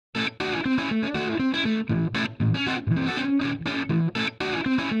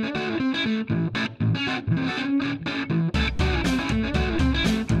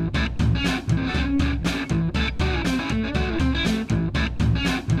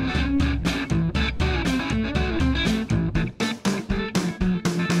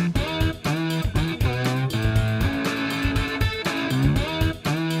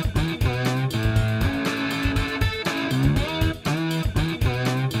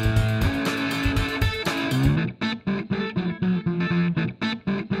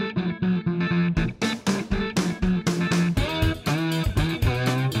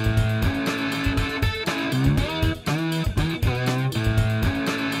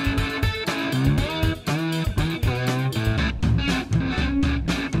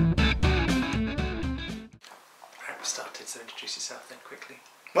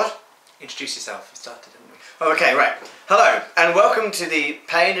Introduce yourself. We started, didn't we? Okay, right. Hello, and welcome to the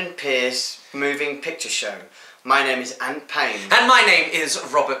Payne and Pearce Moving Picture Show. My name is Payne. And my name is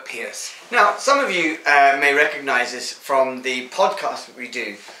Robert Pearce. Now, some of you may recognise this from the podcast that we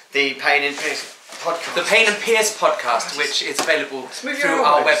do, the Payne and Pearce podcast. The Payne and Pearce podcast, which is available through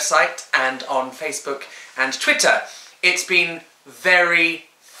our website and on Facebook and Twitter. It's been very,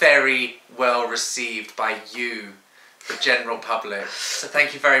 very well received by you, the general public, so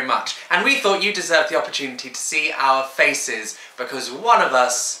thank you very much. And we thought you deserved the opportunity to see our faces because one of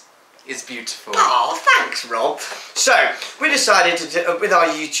us is beautiful. Oh, thanks, Rob. So, we decided to do, with our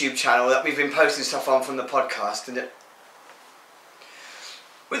YouTube channel that we've been posting stuff on from the podcast, and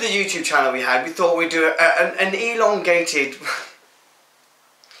with the YouTube channel we had, we thought we'd do an elongated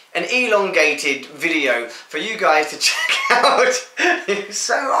video for you guys to check out. It's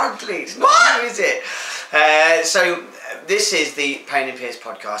so ugly. It's not you, is it? So this is the Payne and Pearce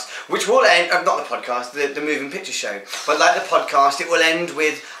podcast, which will end, not the podcast, the moving picture show, but like the podcast, it will end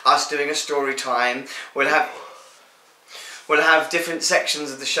with us doing a story time. We'll have different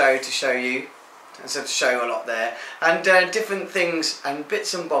sections of the show to show you, so to show a lot there, and different things and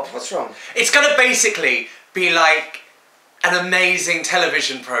bits and bobs. What's wrong? It's going to basically be like an amazing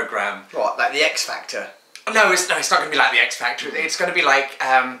television programme. What, like the X Factor? No, it's not going to be like the X Factor. It's going to be like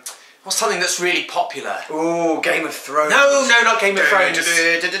what's something that's really popular? Ooh, Game of Thrones. No, not Game of Thrones. No,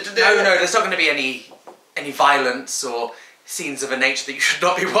 there's not going to be any violence or scenes of a nature that you should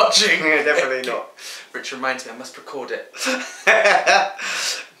not be watching. Yeah, definitely not. Which reminds me, I must record it.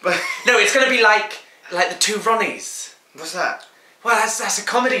 But no, it's going to be like the Two Ronnies. What's that? Well, that's a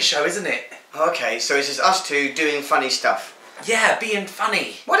comedy show, isn't it? Okay, so it's just us two doing funny stuff. Yeah, being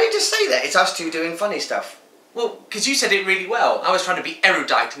funny. Why don't you just say that? It's us two doing funny stuff. Well, because you said it really well. I was trying to be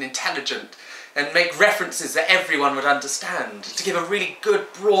erudite and intelligent and make references that everyone would understand to give a really good,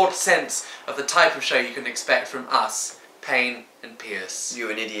 broad sense of the type of show you can expect from us, Payne and Pearce.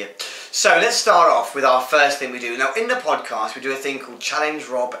 You're an idiot. So let's start off with our first thing we do. Now, in the podcast, we do a thing called Challenge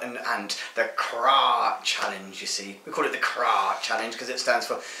Rob and Ant. The CRA Challenge, you see. We call it the CRA Challenge because it stands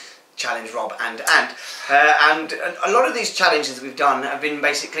for Challenge Rob and Ant. And a lot of these challenges we've done have been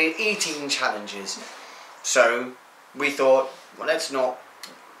basically eating challenges. So we thought, well, let's not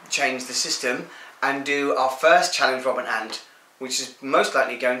change the system and do our first Challenge Rob and Ant, which is most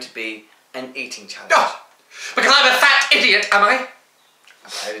likely going to be an eating challenge. Oh, because I'm a fat idiot, am I?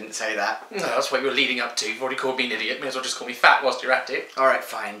 I didn't say that. No, that's what you were leading up to. You've already called me an idiot. May as well just call me fat whilst you're at it. Alright,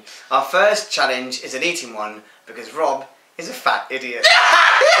 fine. Our first challenge is an eating one because Rob is a fat idiot.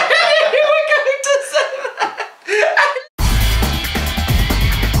 You were going to say that.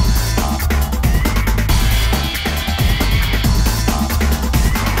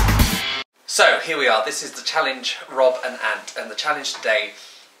 So, here we are. This is the Challenge Rob and Ant, and the challenge today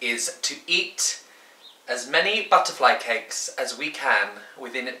is to eat as many butterfly cakes as we can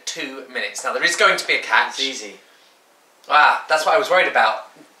within 2 minutes. Now, there is going to be a catch. It's easy. Ah, that's what I was worried about.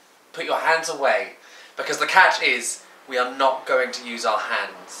 Put your hands away. Because the catch is, we are not going to use our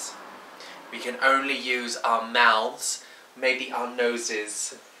hands. We can only use our mouths, maybe our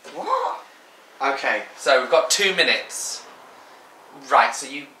noses. What? Okay. So, we've got 2 minutes. Right, so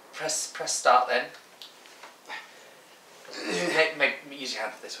you press start then. Maybe use your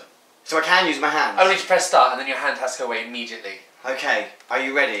hand for this one. So I can use my hand? Only to press start and then your hand has to go away immediately. Okay, are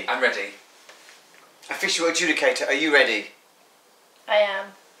you ready? I'm ready. Official adjudicator, are you ready? I am.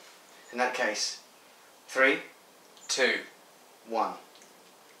 In that case, 3, 2, 1,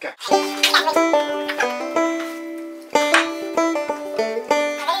 go.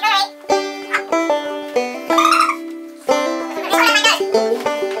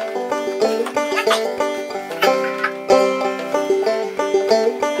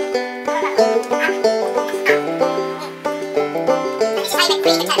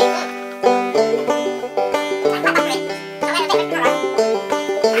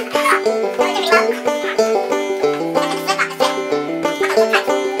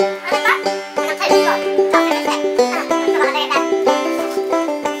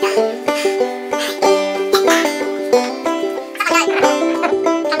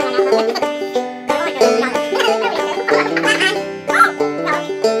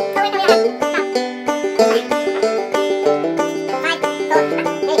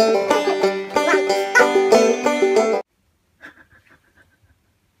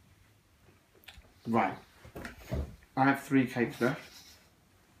 3 cakes left.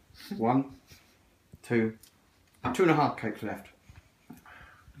 1, 2, 2.5 cakes left.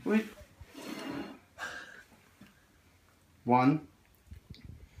 Wait. 1.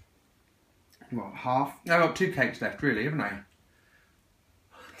 What, half? I've got 2 cakes left, really, haven't I?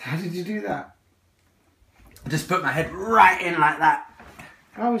 How did you do that? I just put my head right in like that.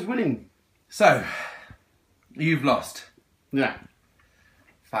 I was winning. So, you've lost. Yeah.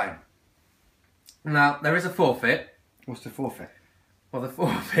 Fine. Now, there is a forfeit. What's the forfeit? Well, the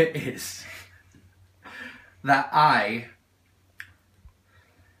forfeit is that I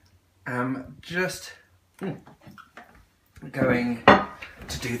am just going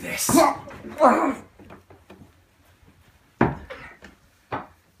to do this.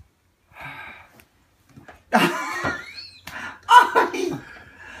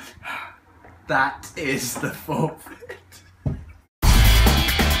 That is the forfeit.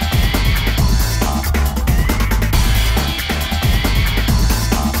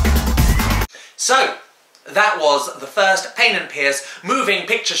 So, that was the first Payne and Pearce moving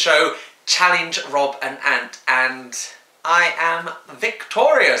picture show, Challenge Rob and Ant, and I am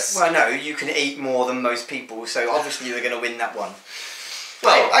victorious. Well, no, you can eat more than most people, so obviously you were going to win that one.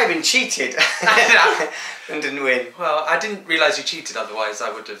 Well, I've been cheated and didn't win. Well, I didn't realise you cheated, otherwise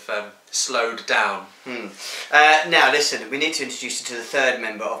I would have slowed down. Now, listen, we need to introduce you to the third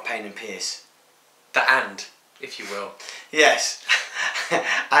member of Payne and Pearce. The and, if you will. Yes.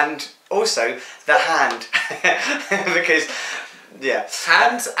 And also the hand. Because, yeah.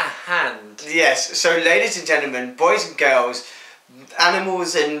 Hand's a hand. Yes, so ladies and gentlemen, boys and girls,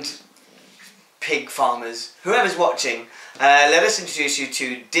 animals and pig farmers, whoever's watching, let us introduce you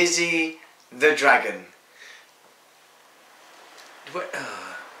to Dizzy the Dragon.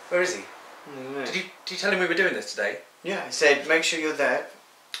 Where is he? Did you tell him we were doing this today? Yeah, I said make sure you're there.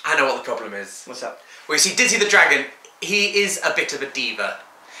 I know what the problem is. What's up? Well, you see, Dizzy the Dragon, he is a bit of a diva.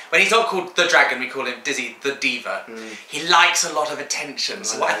 When he's not called the Dragon, we call him Dizzy the Diva. He likes a lot of attention.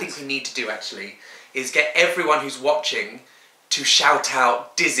 So what I think we need to do, actually, is get everyone who's watching to shout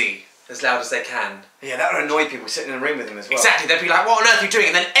out Dizzy as loud as they can. Yeah, that would annoy people sitting in a room with him as well. Exactly, they'd be like, what on earth are you doing?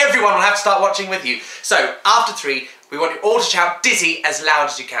 And then everyone will have to start watching with you. So, after 3, we want you all to shout Dizzy as loud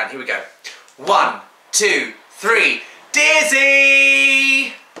as you can. Here we go. 1, 2, 3,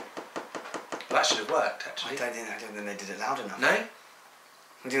 Dizzy! Well, that should have worked, actually. I don't think they did it loud enough. No?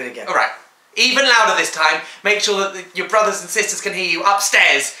 We'll do it again. Alright. Even louder this time. Make sure that your brothers and sisters can hear you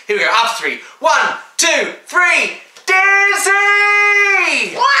upstairs. Here we go. After 3. 1, 2, 3.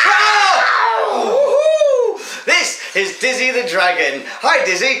 Dizzy! Wow! This is Dizzy the Dragon. Hi,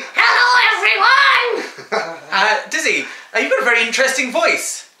 Dizzy. Hello, everyone! Dizzy, you've got a very interesting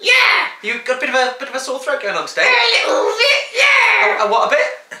voice. Yeah! You've got a bit of a sore throat going on today. A little bit, yeah! What a bit?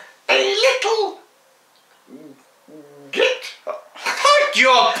 A little bit. Beg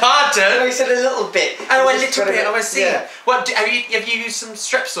your pardon? No, he said a little bit. Oh, a little bit. Oh, I see. Yeah. What? Have you used some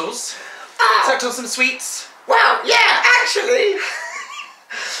strepsils? Sucked on some sweets? Well, yeah, actually,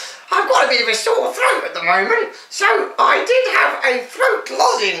 I've got a bit of a sore throat at the moment, so I did have a throat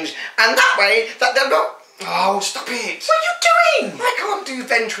lozenge, and that way, that they're not... Oh, stop it. What are you doing? I can't do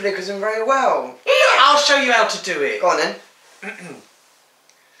ventriloquism very well. I'll show you how to do it. Go on then.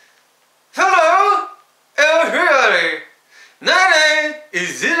 Hello, everybody. Nana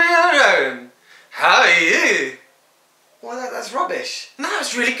is in your own. How are you? Well, that's rubbish. No,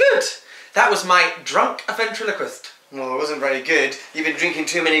 it's really good. That was my drunk ventriloquist. Well, it wasn't very good. You've been drinking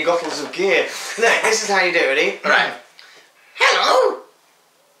too many bottles of gear. Look, this is how you do it, ready? Right. Hello!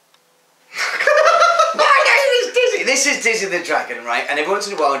 My name is Dizzy. This is Dizzy the Dragon, right? And every once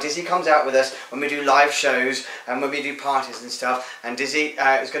in a while, Dizzy comes out with us when we do live shows and when we do parties and stuff. And Dizzy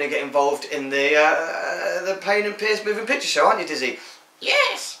is going to get involved in the Payne and Pearce moving picture show, aren't you, Dizzy?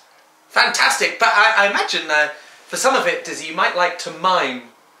 Yes. Fantastic. But I imagine for some of it, Dizzy, you might like to mime.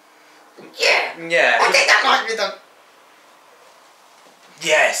 Yeah. Yeah. I think that might be the...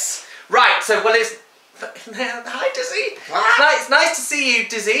 Yes. Right, so, well, it's... Hi, Dizzy. It's nice to see you,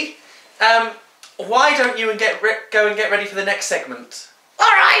 Dizzy. Why don't you go and get ready for the next segment? All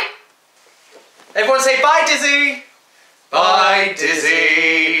right. Everyone say bye, Dizzy. Bye,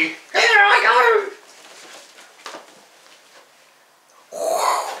 Dizzy. Here I go.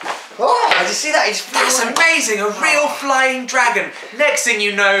 Oh, did you see that? That's amazing, a real flying dragon. Next thing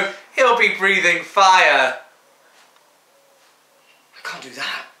you know, he'll be breathing fire. I can't do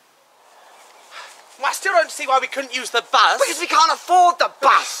that. Well, I still don't see why we couldn't use the bus. Because we can't afford the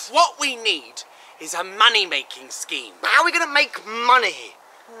bus. What we need is a money-making scheme. How are we going to make money?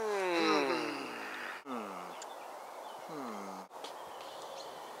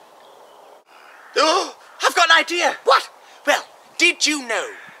 Oh, I've got an idea. What? Did you know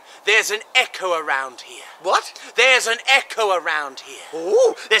there's an echo around here? What? There's an echo around here.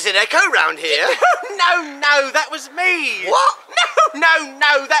 Ooh, there's an echo round here. No, that was me. What?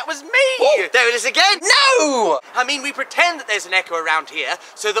 No, that was me. Oh, there it is again. No! I mean, we pretend that there's an echo around here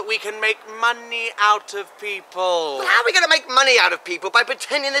so that we can make money out of people. Well, how are we going to make money out of people by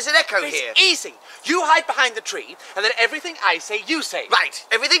pretending there's an echo It's here? easy. You hide behind the tree, and then everything I say, you say. Right,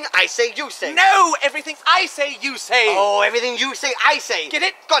 everything I say, you say. No, everything I say, you say. Oh, everything you say, I say. Get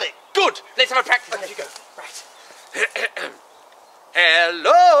it? Got it. Good. Let's have a practice. Off you go. Right.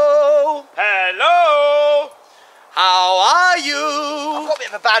 Hello. Hello. How are you? I've got a bit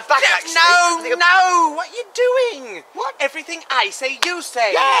of a bad back, actually. No. What are you doing? What? Everything I say, you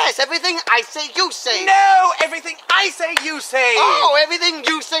say. Yes, everything I say, you say. No, everything I say, you say. Oh, everything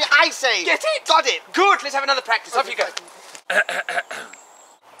you say, I say. Get it? Got it. Good. Let's have another practice. Off you go.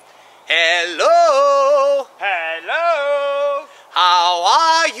 Hello. Hello. How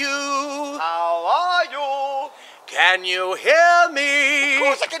are you? How are you? Can you hear me? Of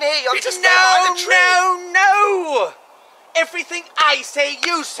course I can hear you. I'm just behind the tree. No. Everything I say,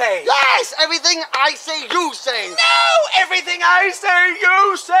 you say. Yes, everything I say, you say. No, everything I say,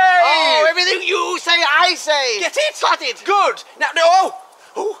 you say. Oh, everything you say, I say. Get it? Got it. Good. Now, no.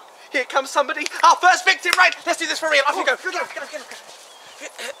 Oh, here comes somebody. Our first victim. Right, let's do this for real. Off you go. Good luck.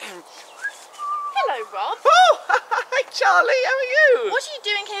 Hello, Rob. Oh, hi, Charlie. How are you? What are you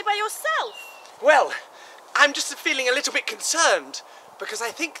doing here by yourself? Well, I'm just feeling a little bit concerned because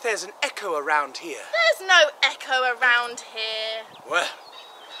I think there's an echo around here. There's no echo around here. Well,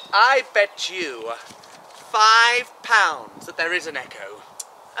 I bet you £5 that there is an echo.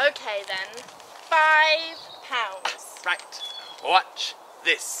 Okay then, £5. Right, watch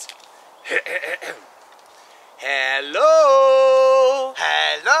this. Hello.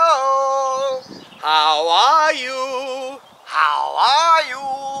 Hello. How are you? How are you?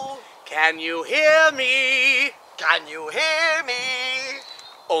 Can you hear me? Can you hear me?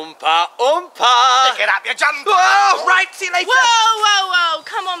 Oompa oompa. Pick it up, you jump. Oh, right, see you later. Whoa,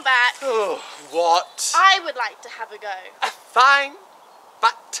 come on back. Oh, what? I would like to have a go. Fine,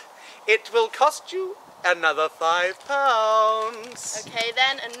 but it will cost you another £5. Okay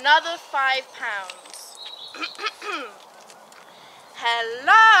then, another £5.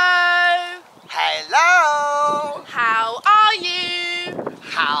 Hello. Hello. How are you?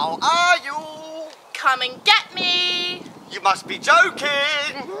 How are you? Come and get me. You must be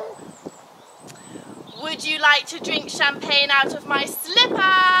joking. Would you like to drink champagne out of my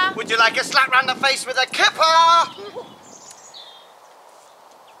slipper? Would you like a slap round the face with a kipper?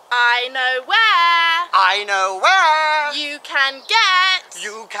 I know where. I know where. You can get.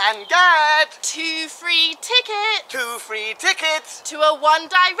 You can get 2 free tickets 2 free tickets. to a One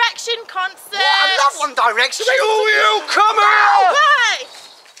Direction concert. I love One Direction. You come out! Why?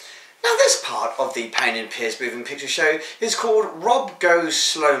 Now this part of the Payne and Pearce moving picture show is called Rob Goes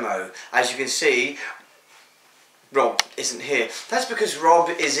Slow-Mo. As you can see, Rob isn't here. That's because Rob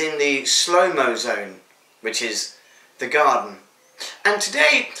is in the slow-mo zone, which is the garden. And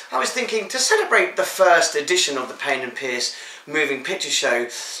today I was thinking, to celebrate the first edition of the Payne and Pearce moving picture show,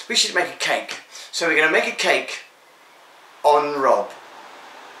 we should make a cake. So we're going to make a cake on Rob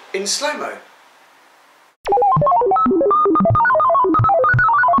in slow-mo.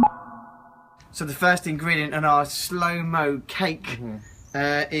 So the first ingredient in our slow-mo cake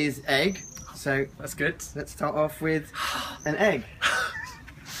is egg. So That's good. let's start off with an egg.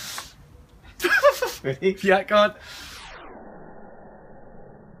 Ready? Yeah, go on.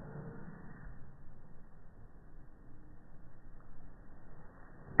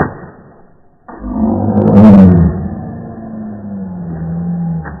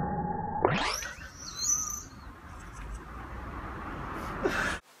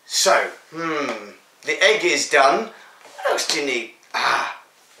 So, the egg is done. What else do you need?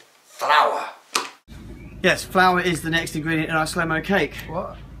 Flour. Yes, flour is the next ingredient in our slow-mo cake.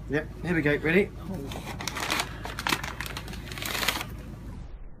 What? Yep, here we go, ready?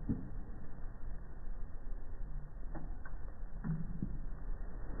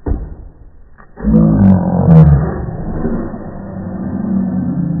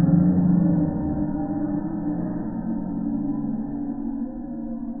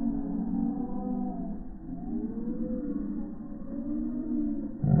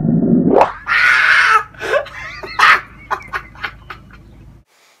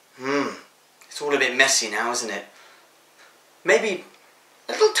 It's all a bit messy now, isn't it? Maybe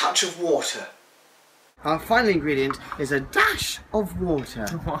a little touch of water. Our final ingredient is a dash of water.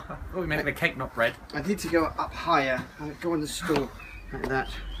 What? We make the cake, not bread. I need to go up higher. I'll go on the stool like that.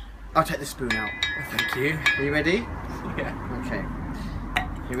 I'll take the spoon out. Thank you. Are you ready? Yeah. Okay.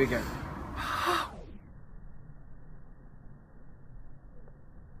 Here we go.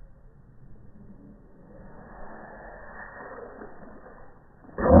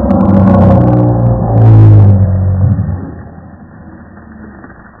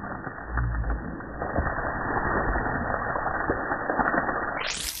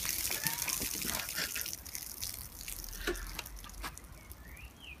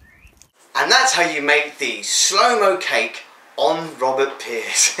 And that's how you make the slow-mo cake on Robert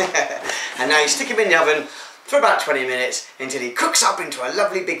Pearce. And now you stick him in the oven for about 20 minutes until he cooks up into a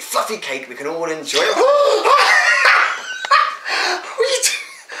lovely big fluffy cake we can all enjoy.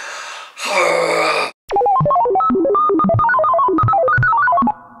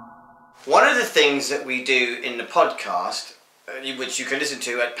 One of the things that we do in the podcast, which you can listen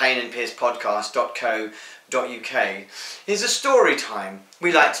to at payneandpearcepodcast.co.uk, is a story time.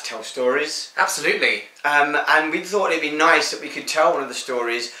 We like to tell stories. Absolutely. And we thought it'd be nice that we could tell one of the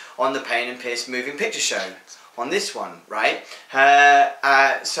stories on the Payne and Pearce Moving Picture Show. On this one, right?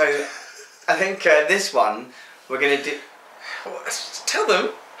 So I think this one we're going to do... Tell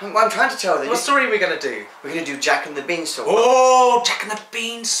them. I'm trying to tell them. What story are we going to do? We're going to do Jack and the Beanstalk. Oh, Jack and the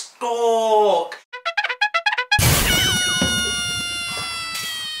Beanstalk.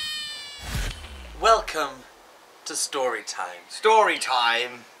 Welcome to story time. Story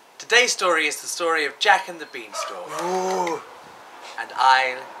time. Today's story is the story of Jack and the Beanstalk. Ooh. And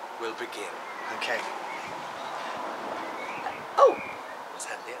I will begin. Okay. Oh, that's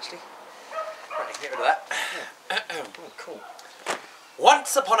handy actually. Right, get rid of that. Oh, cool.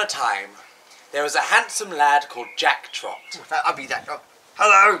 Once upon a time, there was a handsome lad called Jack Trot. I'll be that. Oh.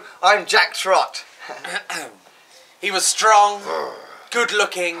 Hello, I'm Jack Trot. He was strong,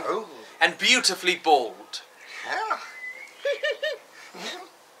 good-looking, Oh. and beautifully bald.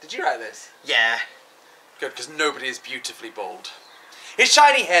 Did you write this? Yeah. Good, because nobody is beautifully bald. His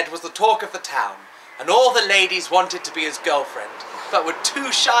shiny head was the talk of the town, and all the ladies wanted to be his girlfriend, but were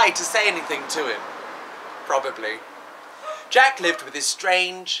too shy to say anything to him. Probably. Jack lived with his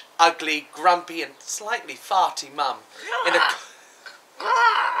strange, ugly, grumpy, and slightly farty mum in a...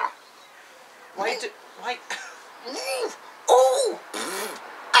 Why? Oh!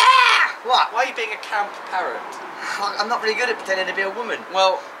 What? Why are you being a camp parrot? I'm not really good at pretending to be a woman.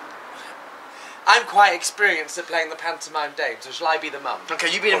 Well, I'm quite experienced at playing the pantomime dame, so shall I be the mum? Okay,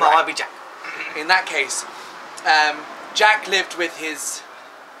 you be the All mum, right. I'll be Jack. In that case, Jack lived with his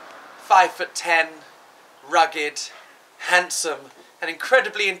 5'10", rugged, handsome, and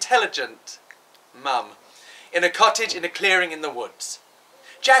incredibly intelligent mum in a cottage in a clearing in the woods.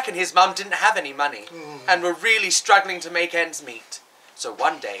 Jack and his mum didn't have any money and were really struggling to make ends meet. So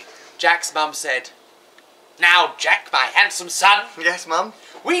one day, Jack's mum said, "Now, Jack, my handsome son, Yes, Mum?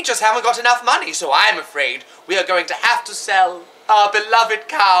 we just haven't got enough money, so I'm afraid we are going to have to sell our beloved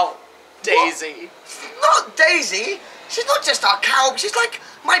cow, Daisy." Not Daisy. She's not just our cow, she's like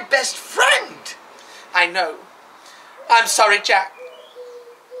my best friend. I know. I'm sorry, Jack.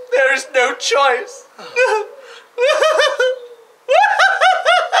 There is no choice.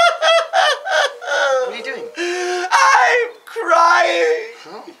 What are you doing? I'm crying.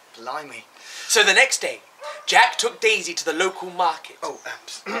 Oh, blimey. So the next day, Jack took Daisy to the local market. Oh,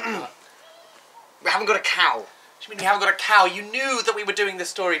 we haven't got a cow. What do you mean you haven't got a cow? You knew that we were doing this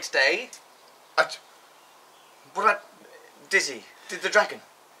story today. What about Dizzy? The dragon?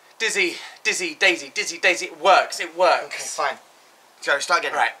 Daisy. It works. Okay, fine. So, start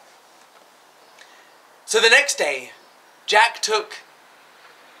again. Right. So the next day, Jack took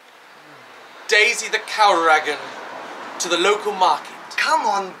Daisy the Cowragon to the local market. Come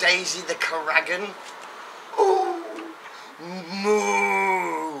on, Daisy the Cowragon. Ooh.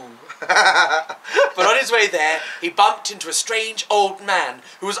 Moo. But on his way there, he bumped into a strange old man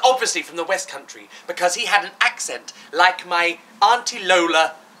who was obviously from the West Country because he had an accent like my Auntie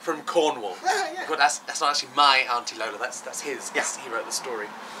Lola from Cornwall. Yeah. But that's not actually my Auntie Lola, that's his. Yeah. He wrote the story.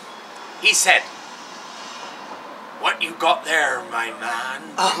 He said, "What you got there, my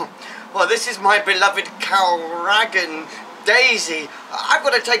man?" Oh, well, this is my beloved Cowragon, Daisy. I've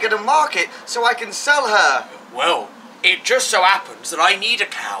got to take her to market so I can sell her. "Well, it just so happens that I need a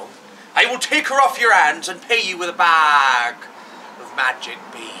cow. I will take her off your hands and pay you with a bag of magic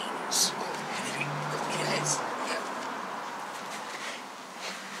beans."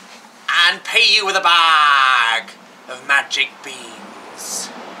 "And pay you with a bag of magic beans."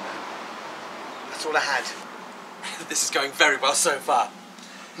 That's all I had. This is going very well so far.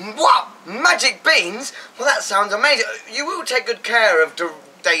 What? Magic beans? Well, that sounds amazing. You will take good care of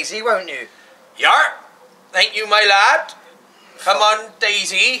Daisy, won't you? Yar, thank you, my lad. Come on,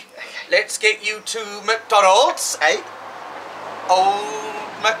 Daisy. Let's get you to McDonald's. Hey?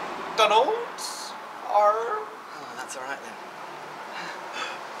 Old McDonald's? Oh, that's all right then.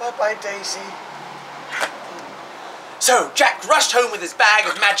 Bye-bye, Daisy. So Jack rushed home with his bag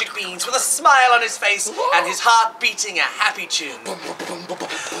of magic beans with a smile on his face and his heart beating a happy tune.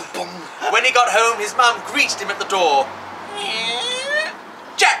 When he got home, his mum greeted him at the door.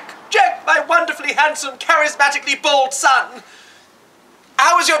 Jack, my wonderfully handsome, charismatically bald son.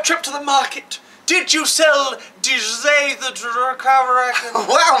 How was your trip to the market? Did you sell the dragon?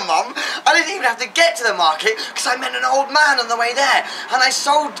 Well, Mum, I didn't even have to get to the market because I met an old man on the way there, and I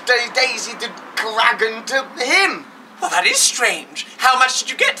sold Daisy the dragon to him. Well, that is strange. How much did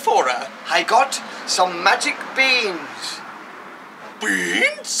you get for her? I got some magic beans.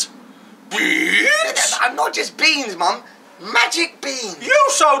 Beans? Beans? I'm not just beans, Mum. Magic beans. You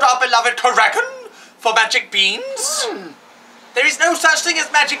sold our beloved dragon for magic beans? There is no such thing as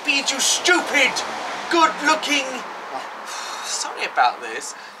magic beans, you stupid, good-looking... Sorry about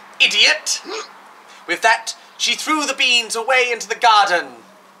this. Idiot. With that, she threw the beans away into the garden.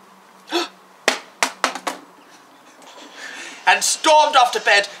 And stormed off to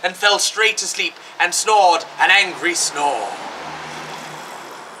bed and fell straight asleep and snored an angry snore.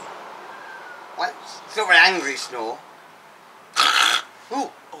 What? It's not an angry snore.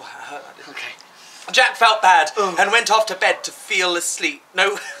 Ooh. Oh, I heard that. Okay. Jack felt bad and went off to bed to feel asleep.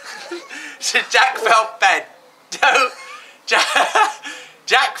 No. Jack felt bad. No.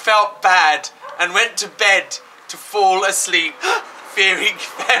 Jack felt bad and went to bed to fall asleep, feeling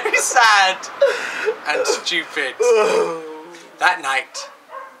very sad and stupid. That night,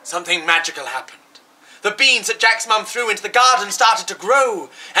 something magical happened. The beans that Jack's mum threw into the garden started to grow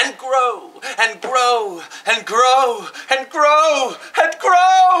and grow and grow and grow and grow and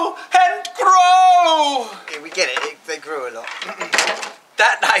grow and grow. Okay, we get it. They grew a lot.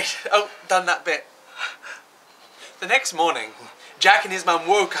 That night, done that bit. The next morning, Jack and his mum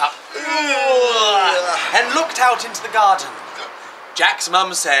woke up and looked out into the garden. Jack's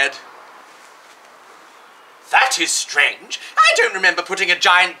mum said, "That is strange. I don't remember putting a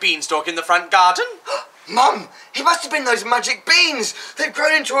giant beanstalk in the front garden." Mum, it must have been those magic beans. They've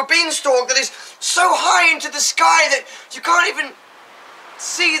grown into a beanstalk that is so high into the sky that you can't even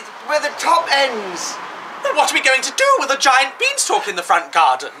see where the top ends. Then what are we going to do with a giant beanstalk in the front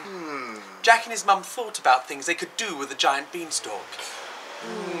garden? Jack and his mum thought about things they could do with a giant beanstalk.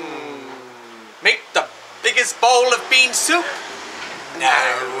 Make the biggest bowl of bean soup?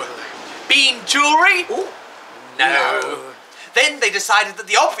 No. Bean jewellery? No. Then they decided that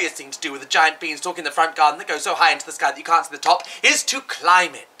the obvious thing to do with a giant beanstalk in the front garden that goes so high into the sky that you can't see the top is to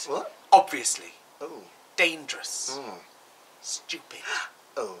climb it. What? Obviously. Oh. Dangerous. Stupid.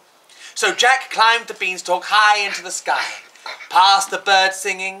 Oh. So Jack climbed the beanstalk high into the sky, past the birds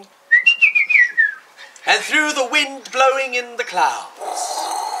singing, and through the wind blowing in the clouds.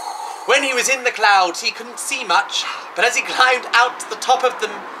 When he was in the clouds, he couldn't see much, but as he climbed out to the top of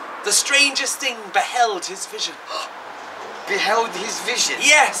them, the strangest thing beheld his vision. Beheld his vision?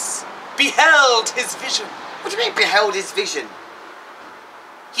 Yes, beheld his vision. What do you mean, beheld his vision?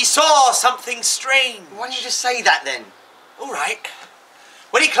 He saw something strange. Why don't you just say that then? All right.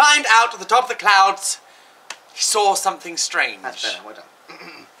 When he climbed out to the top of the clouds, he saw something strange. That's better, well done.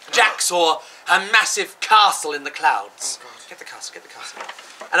 Jack saw a massive castle in the clouds. Oh, God. Get the castle, get the castle.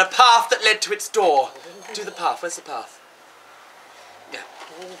 And a path that led to its door. Do the path, where's the path? Yeah.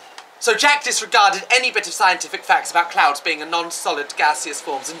 So Jack disregarded any bit of scientific facts about clouds being a non-solid gaseous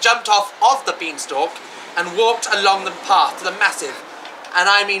forms and jumped off of the beanstalk and walked along the path to the massive, and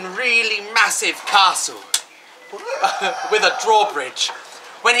I mean really massive castle with a drawbridge.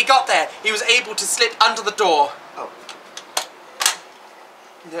 When he got there, he was able to slip under the door. Oh.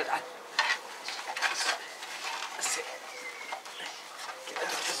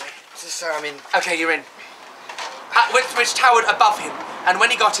 So I'm in. Okay, you're in. Which towered above him, and when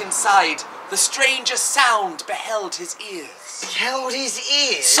he got inside, the strangest sound beheld his ears. Beheld his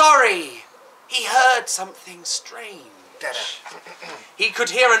ears? Sorry, he heard something strange. He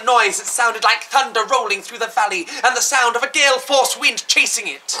could hear a noise that sounded like thunder rolling through the valley, and the sound of a gale-force wind chasing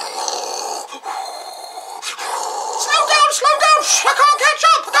it. Slow down, slow down! I can't catch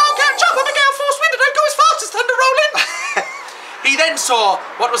up! I'm a gale-force wind, I don't go as fast as thunder rolling! He then saw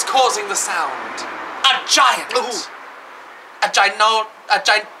what was causing the sound. A giant! A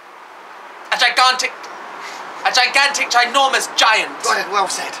gigantic, ginormous giant Got it, well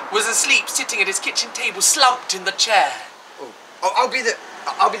said. was asleep, sitting at his kitchen table, slumped in the chair. Oh, I'll be the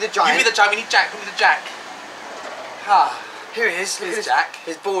giant. You be the giant, we need Jack, Ah, Here he is. here's Look at Jack.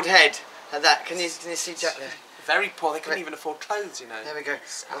 His bald head. Like that. Can you see Jack there? very poor. They couldn't even afford clothes, you know. There we go.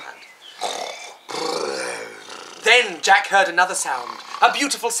 Sad. Then Jack heard another sound. A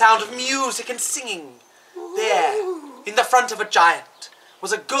beautiful sound of music and singing. There, in the front of a giant,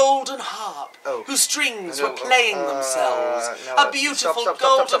 was a golden harp whose strings were playing themselves. A beautiful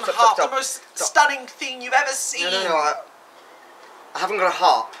golden harp, the most stunning thing you've ever seen. No, I haven't got a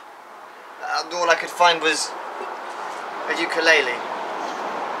harp. All I could find was a ukulele.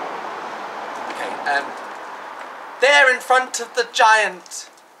 Okay, there in front of the giant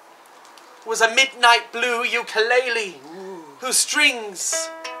was a midnight blue ukulele whose strings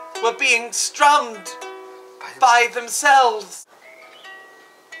were being strummed by themselves.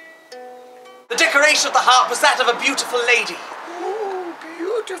 The decoration of the harp was that of a beautiful lady. Ooh,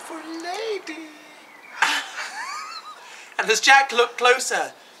 beautiful lady. And as Jack looked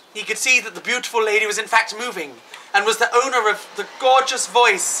closer, he could see that the beautiful lady was in fact moving and was the owner of the gorgeous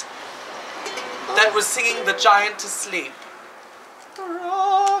voice that was singing the giant to sleep.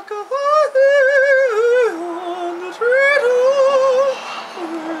 Rock away on the cradle,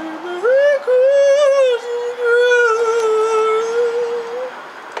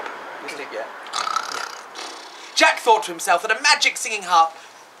 Jack thought to himself that a magic singing harp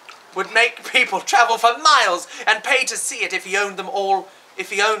would make people travel for miles and pay to see it if he owned them all.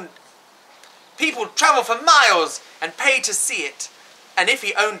 People travel for miles and pay to see it. And if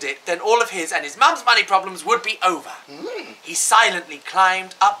he owned it, then all of his and his mum's money problems would be over. He silently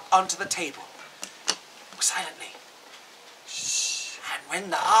climbed up onto the table. Silently. Shh. And when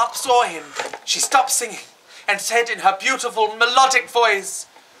the harp saw him, she stopped singing and said in her beautiful melodic voice,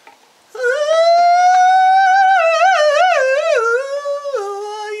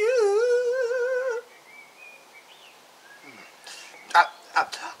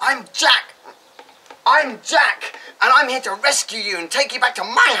 I'm Jack, and I'm here to rescue you and take you back to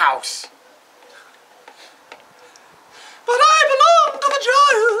my house. But I belong to the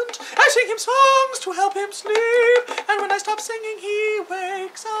giant. I sing him songs to help him sleep, and when I stop singing, he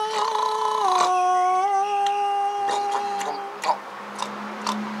wakes up.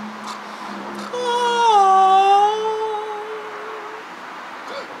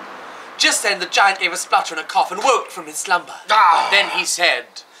 Just then, the giant gave a splutter and a cough and woke from his slumber. Then he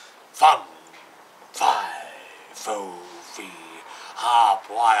said, "Fum, fi, fo, fi, harp,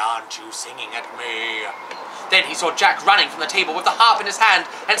 why aren't you singing at me?" Then he saw Jack running from the table with the harp in his hand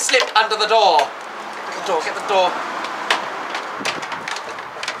and slipped under the door. Get the door.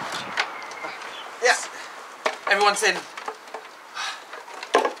 Yes. Everyone's in.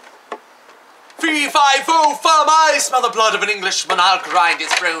 Fee, fi, fo, fum, I smell the blood of an Englishman. I'll grind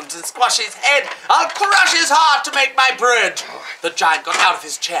his bones and squash his head. I'll crush his heart to make my bread. The giant got out of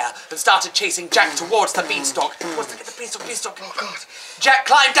his chair and started chasing Jack towards the beanstalk. Get the beanstalk. Oh, God. Jack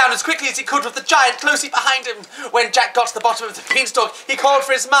climbed down as quickly as he could with the giant closely behind him. When Jack got to the bottom of the beanstalk, he called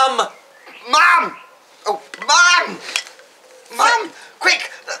for his mum. Mum! Oh, Mum! Mum!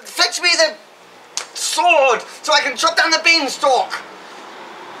 Quick! Fetch me the sword so I can chop down the beanstalk.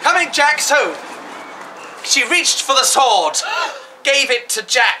 Coming, Jack, so she reached for the sword, gave it to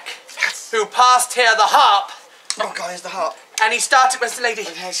Jack, who passed her the harp. Oh, God, here's the harp. And he started, where's the lady?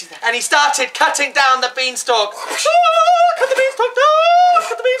 Okay, she's there. And he started cutting down the beanstalk. Cut the beanstalk down!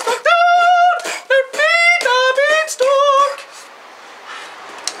 Cut the beanstalk down! Don't need the beanstalk!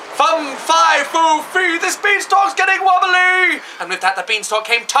 Fum, fi, foo, fee, this beanstalk's getting wobbly! And with that, the beanstalk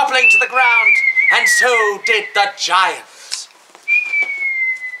came toppling to the ground. And so did the giant.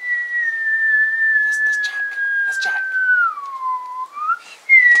 That's Jack.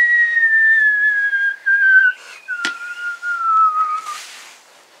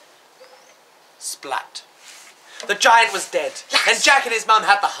 Splat. The giant was dead, and Jack and his mum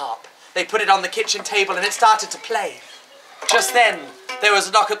had the harp. They put it on the kitchen table and it started to play. Just then, there was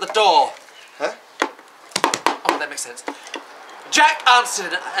a knock at the door. Huh? Oh, that makes sense. Jack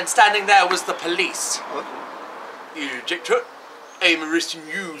answered, and standing there was the police. What? Jack Trot, I'm arresting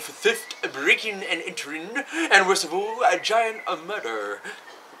you for theft, breaking and entering, and worst of all, a giant murder.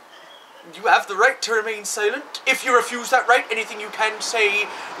 You have the right to remain silent. If you refuse that right, anything you can say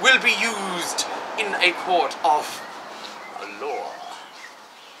will be used in a court of law.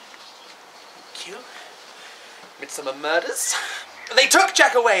 Thank you. Midsummer murders. They took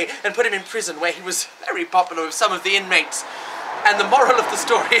Jack away and put him in prison, where he was very popular with some of the inmates. And the moral of the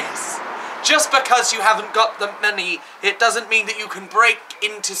story is, just because you haven't got the money, it doesn't mean that you can break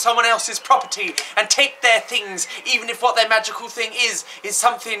into someone else's property and take their things, even if what their magical thing is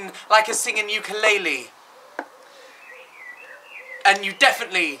something like a singing ukulele. And you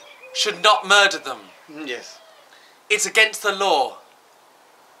definitely should not murder them. Yes. It's against the law.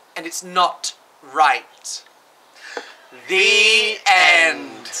 And it's not right. The end.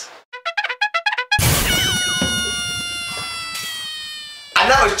 And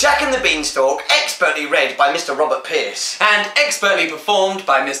that was Jack and the Beanstalk, expertly read by Mr. Robert Pearce. And expertly performed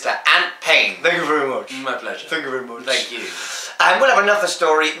by Mr. Ant Payne. Thank you very much. My pleasure. Thank you very much. Thank you. And we'll have another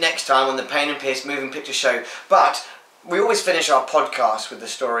story next time on the Payne and Pearce Moving Picture Show. But we always finish our podcast with the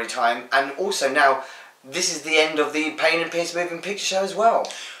story time. And also now, this is the end of the Payne and Pearce Moving Picture Show as well.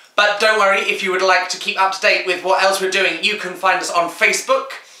 But don't worry, if you would like to keep up to date with what else we're doing, you can find us on Facebook,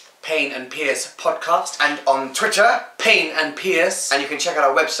 Payne and Pearce Podcast. And on Twitter, Payne and Pearce. and you can check out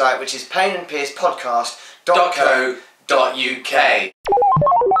our website, which is payneandpearcepodcast.co.uk.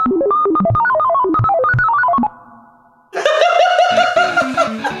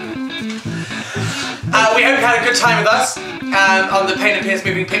 We hope you had a good time with us on the Payne and Pearce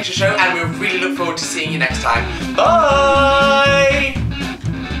Moving Picture Show, and we really look forward to seeing you next time. Bye!